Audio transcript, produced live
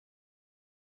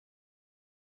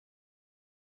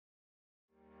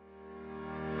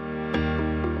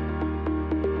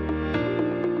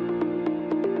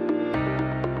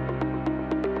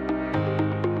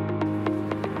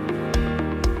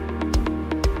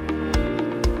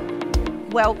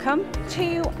Welcome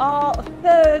to our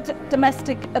third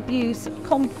domestic abuse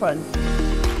conference.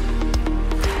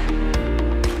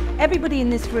 Everybody in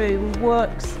this room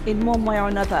works in one way or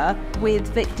another with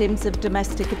victims of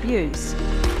domestic abuse.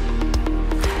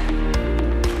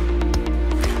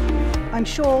 I'm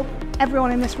sure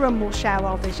everyone in this room will share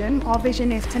our vision. Our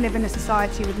vision is to live in a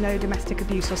society with no domestic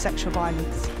abuse or sexual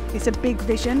violence. It's a big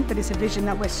vision, but it's a vision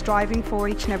that we're striving for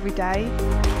each and every day.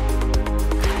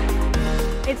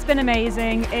 It's been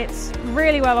amazing. It's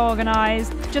really well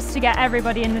organised, just to get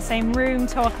everybody in the same room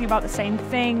talking about the same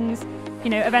things. You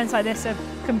know, events like this are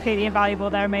completely invaluable.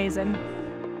 They're amazing.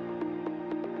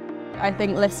 I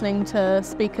think listening to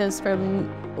speakers from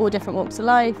all different walks of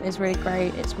life is really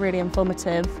great. It's really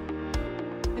informative.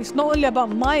 It's not only about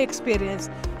my experience,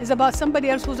 it's about somebody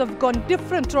else who's gone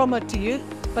different trauma to you,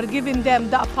 but giving them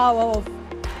that power of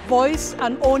voice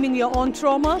and owning your own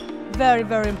trauma, very,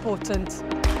 very important.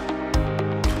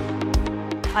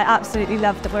 I absolutely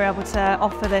love that we're able to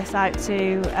offer this out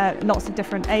to lots of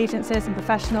different agencies and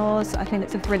professionals. I think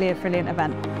it's a brilliant, brilliant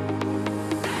event.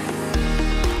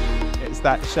 It's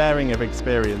that sharing of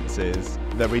experiences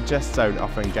that we just don't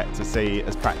often get to see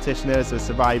as practitioners, as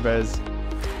survivors.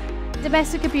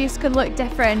 Domestic abuse can look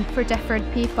different for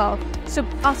different people. So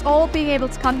us all being able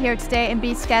to come here today and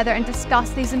be together and discuss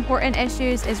these important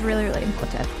issues is really, really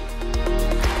important.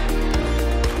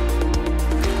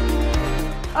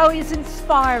 Oh, it's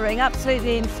inspiring,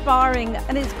 absolutely inspiring,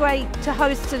 and it's great to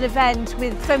host an event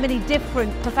with so many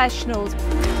different professionals.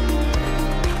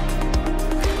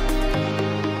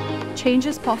 Change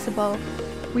is possible.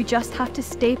 We just have to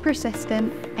stay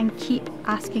persistent and keep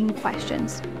asking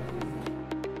questions.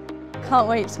 Can't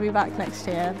wait to be back next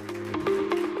year.